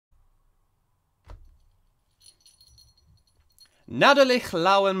Nadelig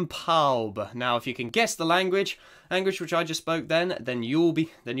Lauen Paub. Now, if you can guess the language which I just spoke, then you'll be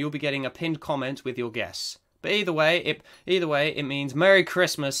getting a pinned comment with your guess. But either way, it means Merry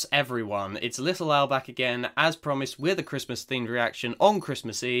Christmas, everyone. It's Little Al back again, as promised, with a Christmas-themed reaction on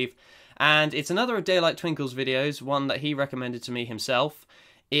Christmas Eve. And it's another of Daylight Twinkle's videos, one that he recommended to me himself.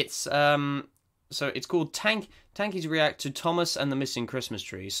 It's, so it's called Tankies React to Thomas and the Missing Christmas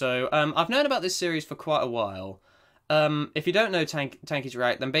Tree. So, I've known about this series for quite a while. If you don't know Tankies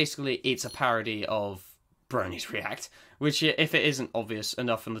React, then basically it's a parody of Bronies React, which, if it isn't obvious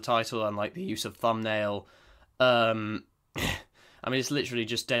enough from the title and, like, the use of thumbnail... I mean, it's literally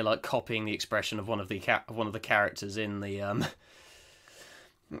just Daylight copying the expression of one of the characters in the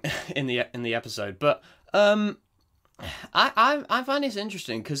in the episode. But I find this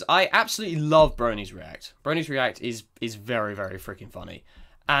interesting because I absolutely love Bronies React. Bronies React is very, very freaking funny,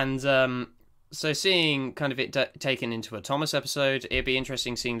 and so seeing kind of it taken into a Thomas episode, it'd be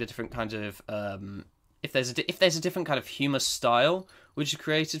interesting seeing the different kinds of if there's a different kind of humor style which is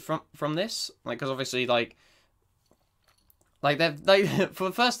created from this, like, because obviously like for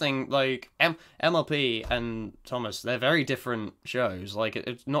the first thing, like MLP and Thomas, they're very different shows. Like,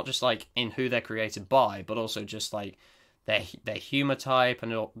 it's not just like in who they're created by, but also just like their humor type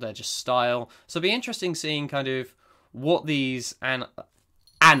and their just style. So it'd be interesting seeing kind of what these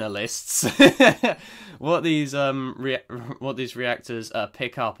analysts, what these reactors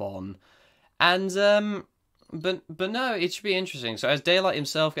pick up on, and but no, it should be interesting. So as Daylight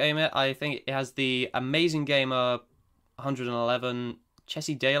himself game it, I think it has the amazing gamer 111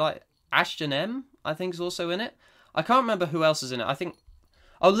 Chessie Daylight. Ashton M, I think, is also in it. I can't remember who else is in it. I think...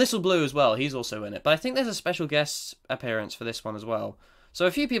 Oh, Little Blue as well. He's also in it. But I think there's a special guest appearance for this one as well. So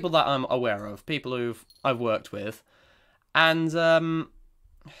a few people that I'm aware of. People I've worked with. And, you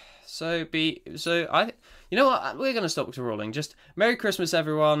know what? We're going to stop rolling. Just Merry Christmas,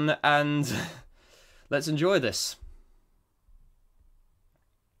 everyone. And let's enjoy this.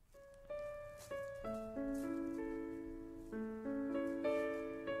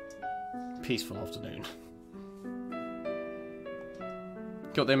 Peaceful afternoon.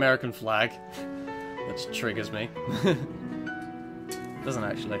 Got the American flag. That just triggers me. Doesn't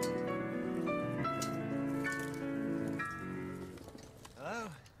actually. Hello.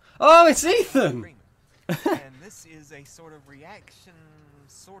 Oh, it's Ethan! And this is a sort of reaction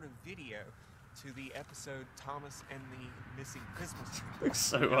sort of video to the episode Thomas and the Missing Christmas Tree. Looks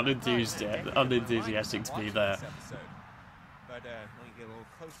so unenthusiastic to be there. But let me get a little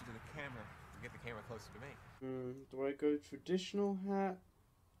closer to the camera. Get the camera closer to me. Do I go traditional hat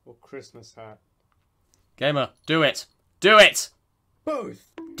or Christmas hat? Gamer, do it! Do it!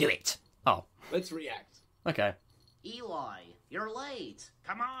 Both! Do it! Oh. Let's react. Okay. Eli, you're late.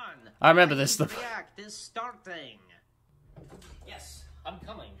 Come on. I remember this. The react is starting. Yes, I'm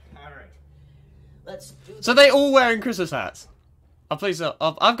coming. All right. Let's do this. So they all wearing Christmas hats? Oh, please, I've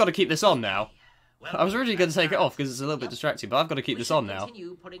got to keep this on now. Well, I was originally going to take it off because it's a little bit distracting, but I've got to keep this on now.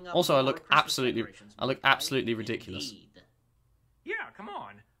 Also, I look absolutely ridiculous. Indeed. Yeah, come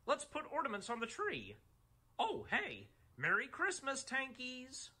on. Let's put ornaments on the tree. Oh, hey. Merry Christmas,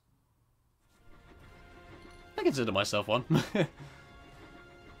 Tankies. I consider myself one.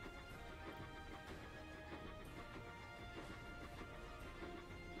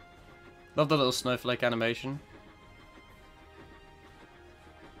 Love the little snowflake animation.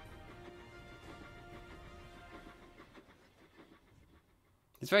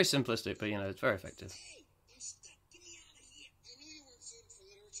 It's very simplistic, but, you know, it's very effective. Hey, stop. Get me out of here. I knew you weren't suited for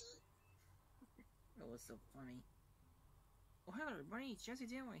literature. That was so funny. Oh, hello everybody, it's Jesse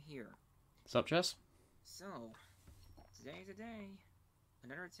Daylight here. What's up, Jess? So, today's the day.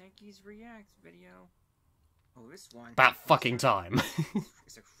 Another Tankies React video. Oh, this one. About fucking time.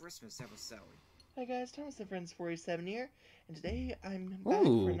 It's a Christmas episode. Hi guys, Thomas and Friends 47 here, and today I'm back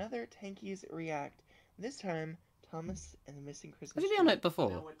for another Tankies React. This time, Thomas and the Missing Christmas Have you Tree. done it before?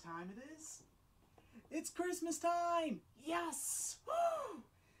 You know what time it is? It's Christmas time! Yes! Woo!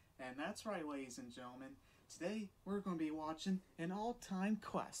 And that's right, ladies and gentlemen. Today, we're going to be watching an all-time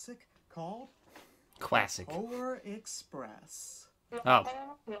classic called... Classic. Polar Express. Oh.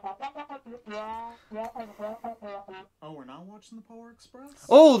 Oh, we're not watching the Polar Express?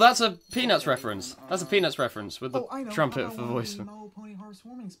 Oh, that's a Peanuts reference. That's a Peanuts reference with the I know. trumpet How for about voice. one of the My Little Pony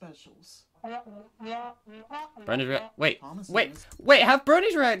Heartwarming specials? Bronies React. Wait. Have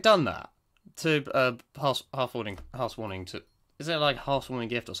Bronies React done that to half warning to? Is it like half warning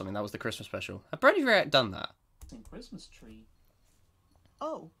gift or something? That was the Christmas special. Have Bronies React done that? Christmas tree.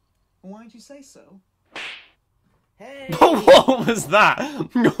 Oh, well, why didn't you say so? Hey! What was that?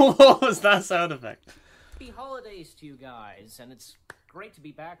 What was that sound effect? happy holidays to you guys, and it's great to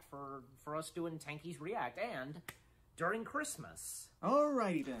be back for us doing Tankies React, and during Christmas.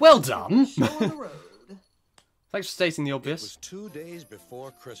 Alrighty then. Well done. Show on the road. Thanks for stating the It obvious. was 2 days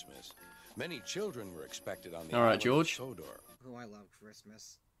before Christmas. Many children were expected on the All right, island of George. Sodor. Oh, I love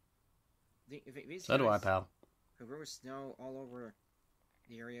Christmas. So do I, pal. There was snow all over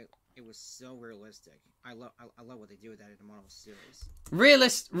the area. It was so realistic. I love what they do with that in the Marvel series.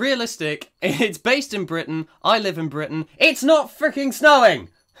 Realistic. It's based in Britain. I live in Britain. It's not freaking snowing.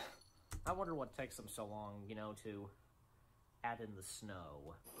 I wonder what takes them so long, you know, to add in the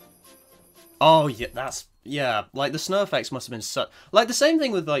snow. Oh yeah, like the snow effects must have been like the same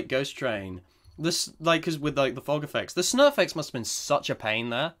thing with like Ghost Train. This like because with like the fog effects, the snow effects must have been such a pain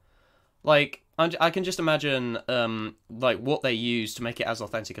there. Like I can just imagine like what they used to make it as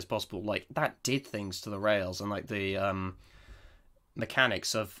authentic as possible. Like that did things to the rails and like the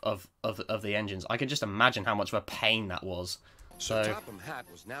mechanics of the engines. I can just imagine how much of a pain that was. So Topham Hatt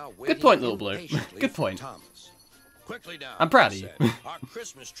was now good point, waiting Little Blue. impatiently Good for point. Thomas. Quickly down, I'm proud he of said. you. Our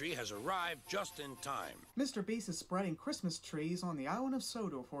Christmas tree has arrived just in time. Mr. Beast is spreading Christmas trees on the island of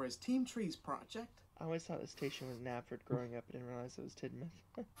Sodor for his Team Trees project. I always thought the station was Knapford growing up. I didn't realize it was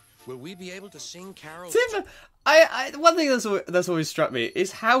Tidmouth. Will we be able to sing carols? Tidmouth. One thing that's always struck me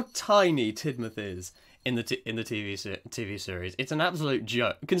is how tiny Tidmouth is in the TV series. It's an absolute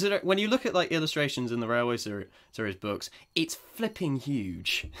joke. Consider when you look at like illustrations in the Railway series books, it's flipping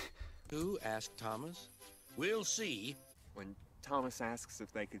huge. Who asked Thomas? We'll see. When Thomas asks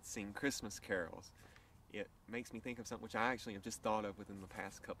if they could sing Christmas carols, it makes me think of something which I actually have just thought of within the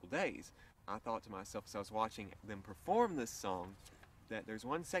past couple days. I thought to myself as I was watching them perform this song that there's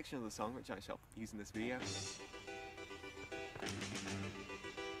one section of the song which I shall use in this video.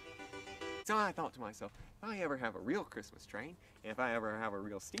 So I thought to myself, if I ever have a real Christmas train, if I ever have a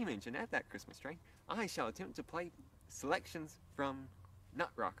real steam engine at that Christmas train, I shall attempt to play selections from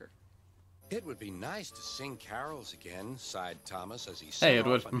Nutrocker. It would be nice to sing carols again, sighed Thomas as he Hey, set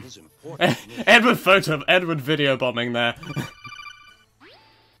Edward. off on his important mission. Edward video bombing there.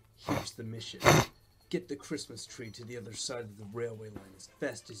 Here's the mission. Get the Christmas tree to the other side of the railway line as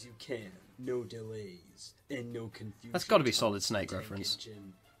fast as you can. No delays and no confusion. That's got to be Solid Thomas Snake Tank reference.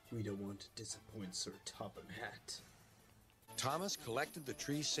 Engine. We don't want to disappoint Sir Topham Hatt. Thomas collected the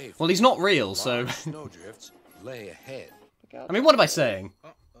tree safely. Well, he's not real, so. Large snowdrifts lay ahead. I mean, what am I saying? Oh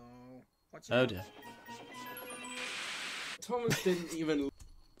Oh dear. Thomas didn't even.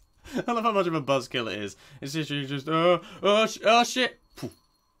 I love how much of a buzzkill it is. It's just oh shit.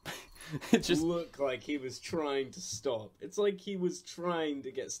 It just look like he was trying to stop. It's like he was trying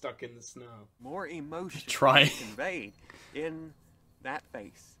to get stuck in the snow. More emotion Try. is conveyed in that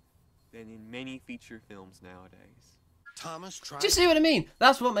face than in many feature films nowadays. Thomas tried. Do you see what I mean?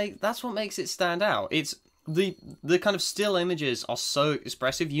 That's what makes it stand out. It's the kind of still images are so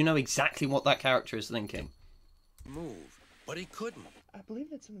expressive. You know exactly what that character is thinking. Move, but he couldn't. I believe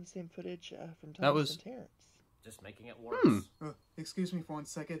that's some of the same footage from That Thomas was- and Terrence. Just making it worse. Excuse me for 1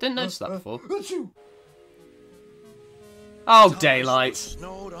 second. Didn't notice that before. Achoo! Oh, Thomas daylight. was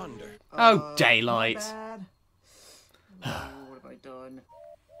snowed under. Oh, daylight. My bad. Oh, what have I done?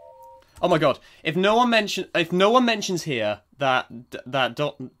 Oh my god! If no one mentions here that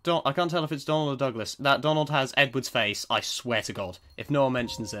I can't tell if it's Donald or Douglas, that Donald has Edward's face, I swear to God. If no one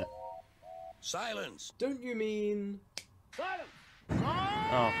mentions it. Silence. Don't you mean?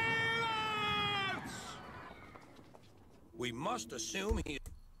 Oh. We must assume he.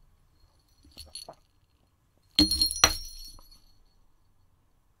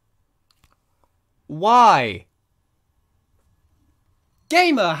 Why?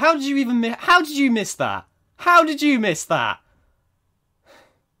 Gamer, how did you miss that? How did you miss that?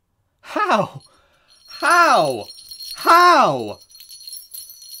 How?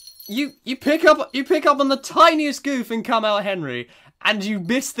 You pick up on the tiniest goof in Come Out Henry and you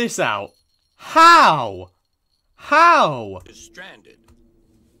miss this out. How? Is stranded.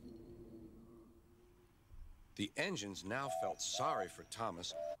 The engines now felt sorry for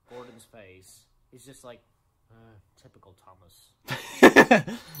Thomas. Gordon's face. He's just like, typical Thomas.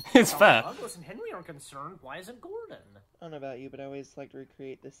 It's fair. Douglas and Henry are concerned. Why isn't Gordon? I don't know about you, but I always like to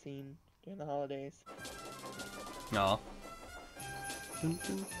recreate this scene during the holidays. Aw.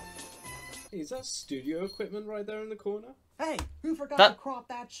 Is that studio equipment right there in the corner? Hey, who forgot That- to crop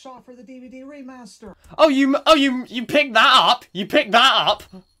that shot for the DVD remaster? Oh, you picked that up? You picked that up?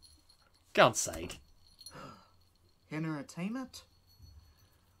 God's sake. Entertainment?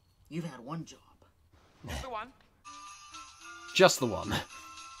 You've had one job. The one. Just the one.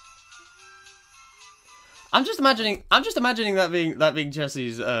 I'm just imagining that being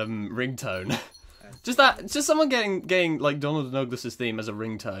Jesse's ringtone. Just someone getting like Donald Douglas's theme as a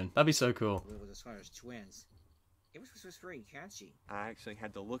ringtone. That'd be so cool. With the Scottish twins. It was very catchy. I actually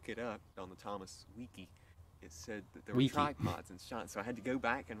had to look it up on the Thomas Wiki. It said that there were Wiki. tripods and shots, so I had to go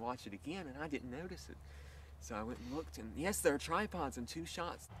back and watch it again, and I didn't notice it. So I went and looked, and yes, there are tripods and 2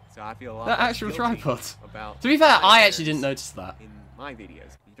 shots. So I feel a lot They're less actual guilty tripods. about To be fair, my I actually errors didn't notice that. in my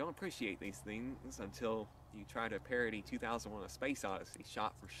videos. You don't appreciate these things until you try to parody 2001: A Space Odyssey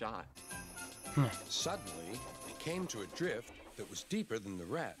shot for shot. Suddenly, it came to a drift that was deeper than the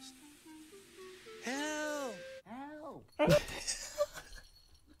rest. Help! Help!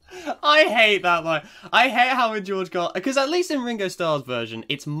 I hate that line. I hate how in George Carlin, because at least in Ringo Starr's version,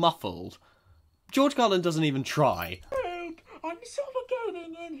 it's muffled. George Carlin doesn't even try. Help! I'm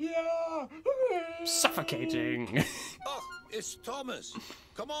suffocating in here! Suffocating. Oh, it's Thomas.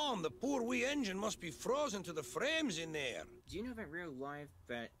 Come on, the poor wee engine must be frozen to the frames in there. Do you know that real life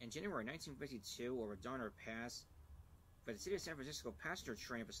that in January 1952 or Donner Pass, but the city of San Francisco passenger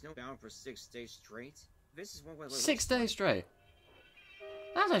train was snowbound for 6 days straight? This is one way. 6 days straight.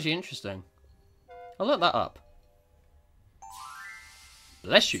 That's actually interesting. I'll look that up.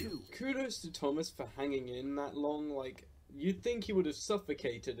 Bless you. Kudos to Thomas for hanging in that long. Like, you'd think he would have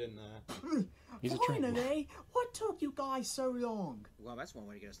suffocated in there. He's a train. Finally! What took you guys so long? Well, that's one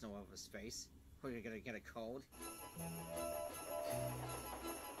way to get snow off his face. We're gonna get a cold.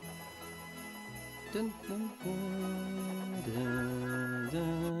 Dun, dun, dun, dun,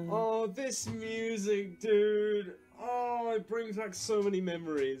 dun. Oh, this music, dude. Oh, it brings back so many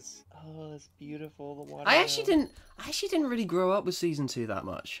memories. Oh, that's beautiful. The water. I actually didn't really grow up with season 2 that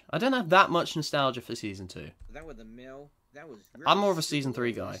much. I don't have that much nostalgia for season 2. That with the mill, that was really I'm more of a super season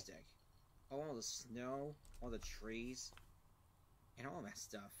 3 guy. realistic. All the snow, all the trees, and all that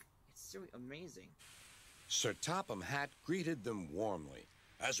stuff. It's so amazing. Sir Topham Hatt greeted them warmly.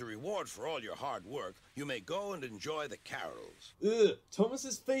 As a reward for all your hard work, you may go and enjoy the carols. Ugh,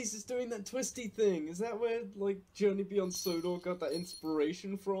 Thomas's face is doing that twisty thing. Is that where, like, Journey Beyond Sodor got that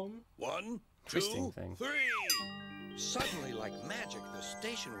inspiration from? 1, Twisting 2, thing. 3. Suddenly, like magic, the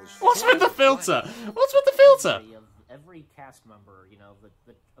station was What's full with the of filter? light. What's with the filter? Every cast member,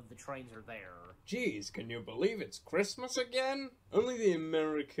 of the trains are there. Jeez, can you believe it's Christmas again? Only the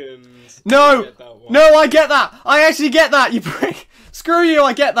Americans No! get that one. No, I get that! I actually get that, you prick! Screw you,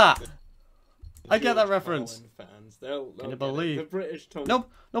 I get that! I get that George reference. Carlin fans, they'll Can you get it. believe? The British Thomas.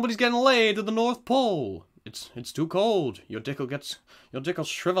 Nope, nobody's getting laid at the North Pole. It's too cold. Your dick'll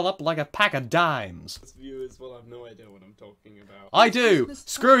shrivel up like a pack of dimes. Viewers will have no idea what I'm talking about. I do!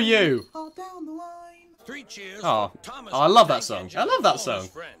 Screw you! All down the line. 3 cheers Oh. for Thomas Oh, I love that Tank song. Engine I love that and all his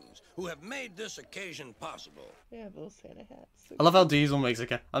song. friends who have made this occasion possible. They have little Santa hats. So I love how Diesel makes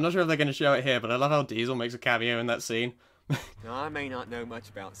I'm not sure if they're going to show it here, but I love how Diesel makes a cameo in that scene. Now, I may not know much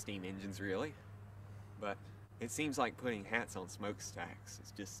about steam engines, really, but it seems like putting hats on smokestacks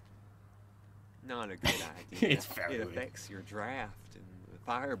is just not a good idea. It's very It weird. affects your draft and the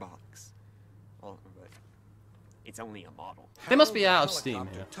firebox. But it's only a model. They must be Harold out the of steam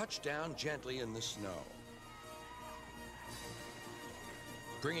helicopter here. touched down gently in the snow.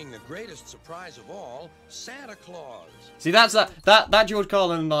 Bringing the greatest surprise of all, Santa Claus. See, that's that George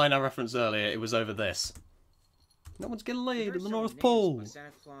Carlin line I referenced earlier. It was over this. No one's getting laid at There's the some North names, Pole. but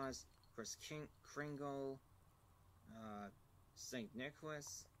Santa Claus, Chris Kringle, Saint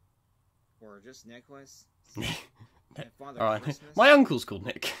Nicholas, or just Nicholas, and Father Alright. Christmas. My uncle's called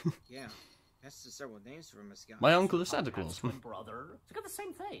Nick. Yeah, that's just several names for him, guy. My uncle is Tom Santa Hanks' Claus. twin brother. He's got the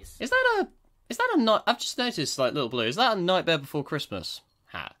same face. Is that a night? I've just noticed, like, Little Blue. Is that a Nightmare Before Christmas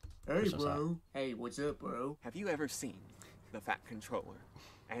hat? Hey, Christmas hat. bro. Hey, what's up, bro? Have you ever seen the Fat Controller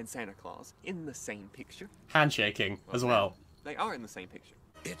and Santa Claus in the same picture? Handshaking as well. They are in the same picture.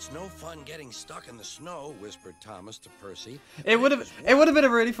 It's no fun getting stuck in the snow, whispered Thomas to Percy. It would have been a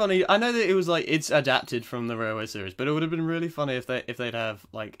really funny. I know that it was like it's adapted from the Railway series, but it would have been really funny if they'd have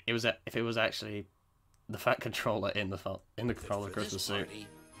like if it was actually the Fat Controller in the Controller For Christmas this suit. party.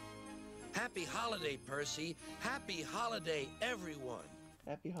 Happy holiday, Percy. Happy holiday, everyone.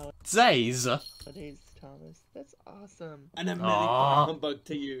 Happy Zays. holidays, Thomas. That's awesome. And a Merry Aw. humbug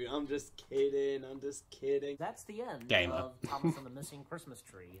to you. I'm just kidding. That's the end Gamer. of Thomas and the Missing Christmas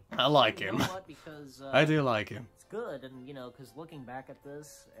Tree. I like You him. know what? Because I do like him. it's good, and because looking back at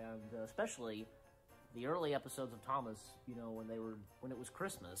this, and especially the early episodes of Thomas, when it was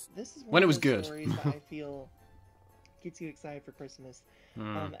Christmas. This is one When it of was those good. stories that I feel gets you excited for Christmas.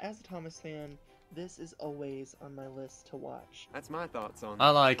 Hmm. As a Thomas fan, this is always on my list to watch. That's my thoughts on I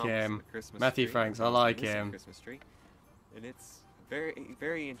like Thomas and him. the Christmas Matthew Tree, Franks, I Thomas and like the Missing him. Christmas Tree. And it's Very,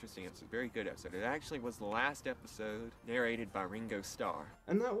 very interesting episode. Very good episode. It actually was the last episode narrated by Ringo Starr.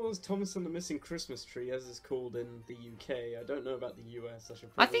 And that was Thomas and the Missing Christmas Tree, as it's called in the UK. I don't know about the US.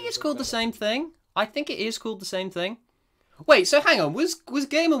 I think it's called the same thing. I think it is called the same thing. Wait, so hang on. Was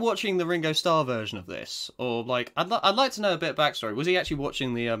Gamer watching the Ringo Starr version of this, or like I'd like to know a bit of backstory. Was he actually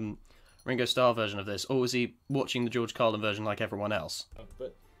watching the Ringo Starr version of this, or was he watching the George Carlin version like everyone else?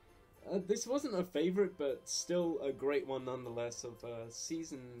 But this wasn't a favourite, but still a great one nonetheless of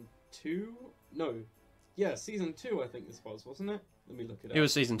season 2? No. Yeah, season 2 I think this was, wasn't it? Let me look it up. It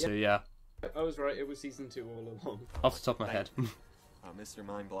was season 2, yeah. I was right, it was season 2 all along. Off the top of my head. Mr.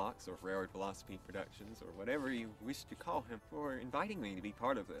 Mindblocks, or Railroad Philosophy Productions, or whatever you wish to call him, for inviting me to be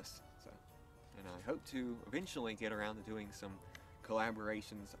part of this. And I hope to eventually get around to doing some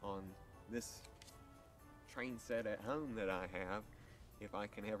collaborations on this train set at home that I have, if I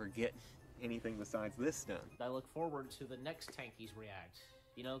can ever get anything besides this done. I look forward to the next Tankies React.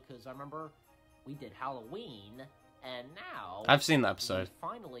 You know, because I remember we did Halloween, and now I've seen that episode. We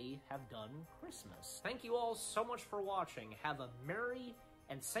finally have done Christmas. Thank you all so much for watching. Have a merry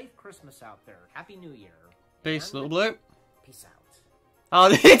and safe Christmas out there. Happy New Year. Peace, And little blue. Peace out.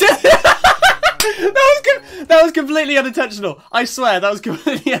 Oh, he did. That was completely unintentional. I swear, that was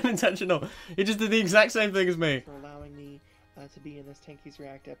completely unintentional. He just did the exact same thing as me. For allowing me to be in this Tankies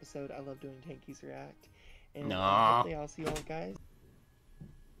React episode. I love doing Tankies React. And Nah. hopefully I'll see you all guys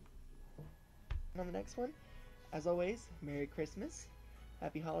on the next one. As always, Merry Christmas.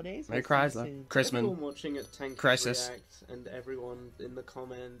 Happy holidays. Merry We'll see you Chrysler. soon. Christmas. Everyone watching at Tankies Crisis. React, and everyone in the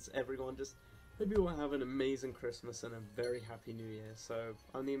comments, everyone just hope you all have an amazing Christmas and a very happy New Year. So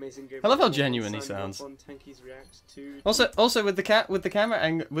I'm the Amazing Gamer. I love how genuine he signing off sounds. On Tankies React to Also with the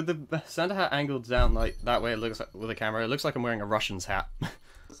camera with the Santa hat angled down like that way, it looks like, with the camera, it looks like I'm wearing a Russian's hat.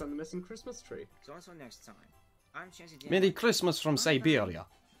 on the Missing Christmas Tree. So until next time, I'm Chelsea. Merry Christmas from Siberia.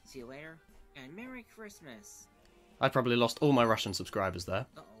 See you later, and Merry Christmas. I probably lost all my Russian subscribers there.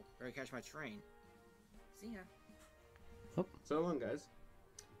 Uh-oh, better catch my train. See ya. So long, guys.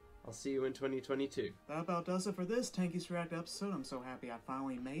 I'll see you in 2022. That about does it for this Tankies React episode. I'm so happy I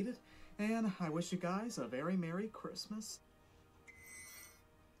finally made it. And I wish you guys a very Merry Christmas.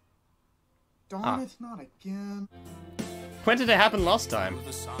 Darn it, not again. When did it happen last time?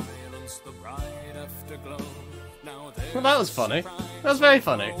 Well, that was funny. That was very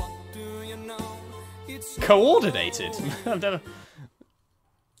funny. Coordinated. I've never...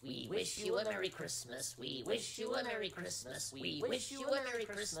 We wish you a Merry Christmas. We wish you a Merry Christmas. We wish you a Merry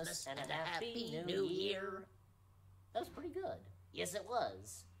Christmas and a Happy New Year. That was pretty good. Yes, it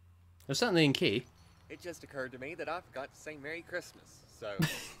was. It was certainly in key. It just occurred to me that I forgot to say Merry Christmas. So,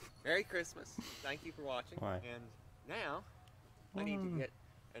 Merry Christmas. Thank you for watching. Why? And now, I need to get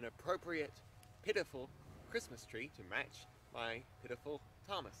an appropriate, pitiful Christmas tree to match my pitiful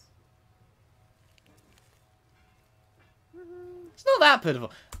Thomas. It's not that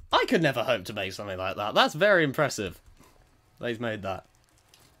pitiful. I could never hope to make something like that. That's very impressive. They've made that.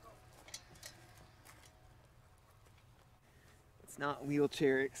 It's not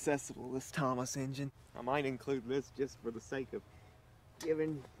wheelchair accessible, this Thomas engine. I might include this just for the sake of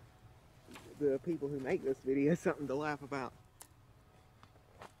giving the people who make this video something to laugh about.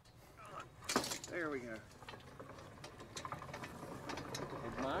 There we go.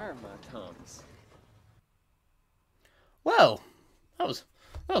 Admire my Thomas. Well, that was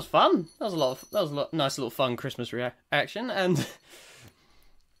fun. That was a lot nice little fun Christmas reaction, and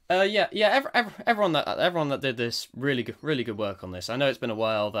everyone that did this really good work on this. I know it's been a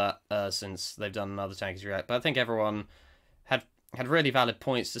while that since they've done another Tankies React, but I think everyone had really valid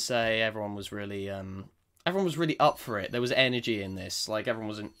points to say. Everyone was really up for it. There was energy in this. Like everyone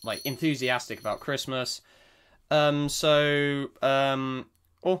was enthusiastic about Christmas.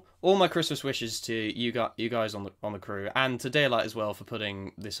 All my Christmas wishes to you guys on the crew, and to Daylight as well for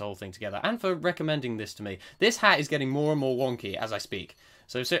putting this whole thing together, and for recommending this to me. This hat is getting more and more wonky as I speak,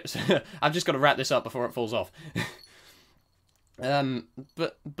 so I've just got to wrap this up before it falls off. But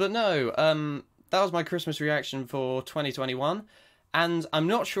no, that was my Christmas reaction for 2021, and I'm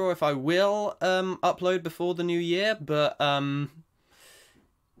not sure if I will upload before the new year, but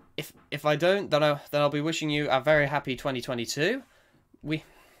if I don't, then I'll be wishing you a very happy 2022.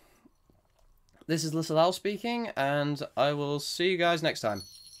 This is Little Al speaking, and I will see you guys next time.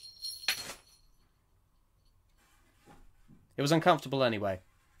 It was uncomfortable anyway.